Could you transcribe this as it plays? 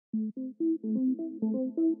We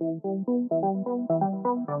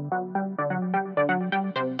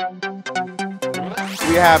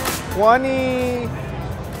have 20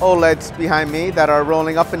 OLEDs behind me that are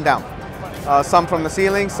rolling up and down. Some from the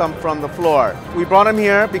ceiling, some from the floor. We brought them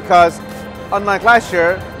here because, unlike last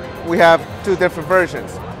year, we have two different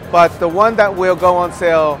versions. But the one that will go on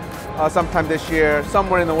sale sometime this year,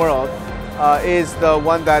 somewhere in the world, is the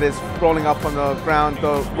one that is rolling up on the ground,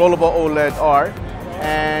 the Rollable OLED R.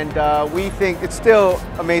 And we think it's still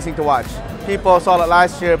amazing to watch. People saw it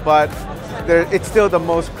last year, but it's still the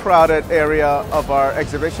most crowded area of our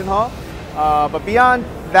exhibition hall. But beyond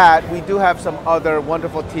that, we do have some other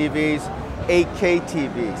wonderful TVs, 8K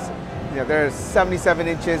TVs. You know, there's 77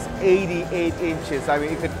 inches, 88 inches. I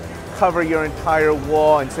mean, it could cover your entire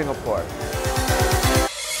wall in Singapore.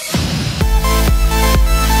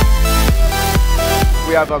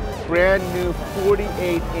 We have a brand new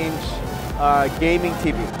 48-inch gaming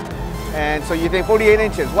TV. And so you think 48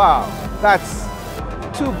 inches, wow, that's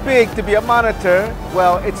too big to be a monitor.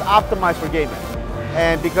 Well, it's optimized for gaming.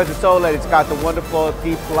 And because it's OLED, it's got the wonderful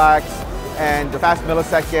deep blacks and the fast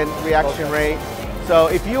millisecond reaction rate. So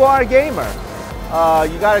if you are a gamer,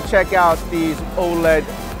 you gotta check out these OLED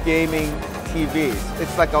gaming TVs.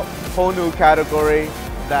 It's like a whole new category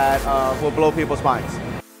that will blow people's minds.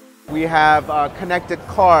 We have connected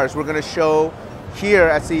cars we're gonna show here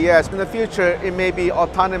at CES. In the future, it may be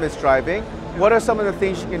autonomous driving. What are some of the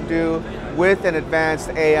things you can do with an advanced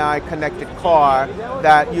AI connected car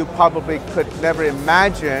that you probably could never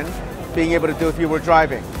imagine being able to do if you were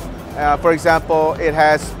driving? For example, it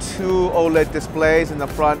has two OLED displays in the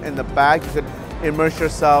front and the back. You could immerse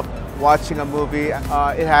yourself watching a movie.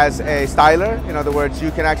 It has a styler. In other words,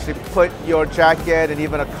 you can actually put your jacket and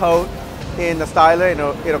even a coat in the styler.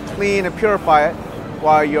 It'll clean and purify it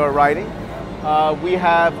while you're riding. We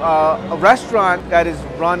have a restaurant that is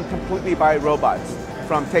run completely by robots,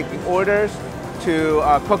 from taking orders to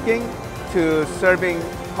cooking to serving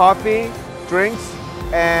coffee, drinks,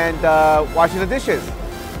 and washing the dishes.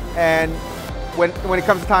 And when it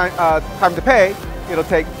comes time to pay, it'll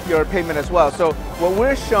take your payment as well. So what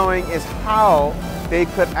we're showing is how they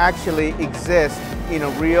could actually exist in a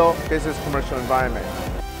real business commercial environment.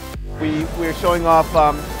 We're showing off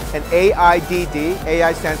an AIDD.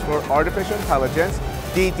 AI stands for Artificial Intelligence.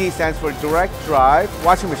 DD stands for Direct Drive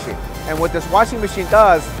Washing Machine. And what this washing machine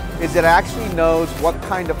does is it actually knows what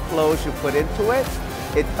kind of clothes you put into it.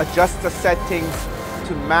 It adjusts the settings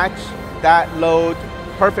to match that load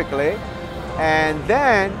perfectly. And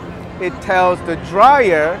then it tells the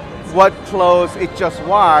dryer what clothes it just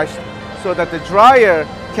washed so that the dryer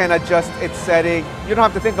can adjust its setting. You don't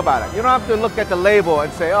have to think about it. You don't have to look at the label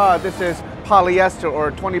and say, oh, this is polyester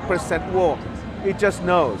or 20% wool. It just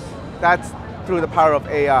knows. That's through the power of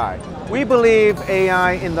AI. We believe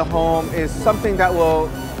AI in the home is something that will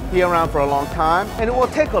be around for a long time, and it will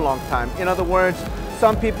take a long time. In other words,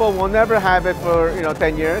 some people will never have it for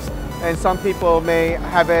 10 years, and some people may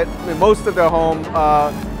have it in most of their home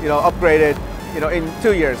upgraded in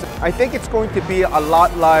 2 years. I think it's going to be a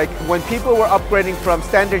lot like when people were upgrading from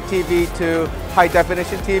standard TV to high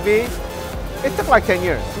definition TV. It took like 10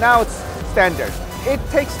 years. Now it's standard. It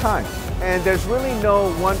takes time, and there's really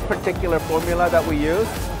no one particular formula that we use,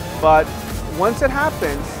 but once it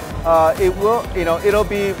happens, it'll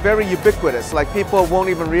be very ubiquitous. Like, people won't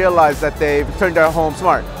even realize that they've turned their home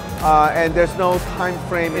smart. And there's no time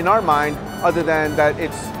frame in our mind other than that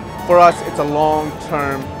for us, it's a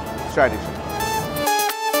long-term strategy.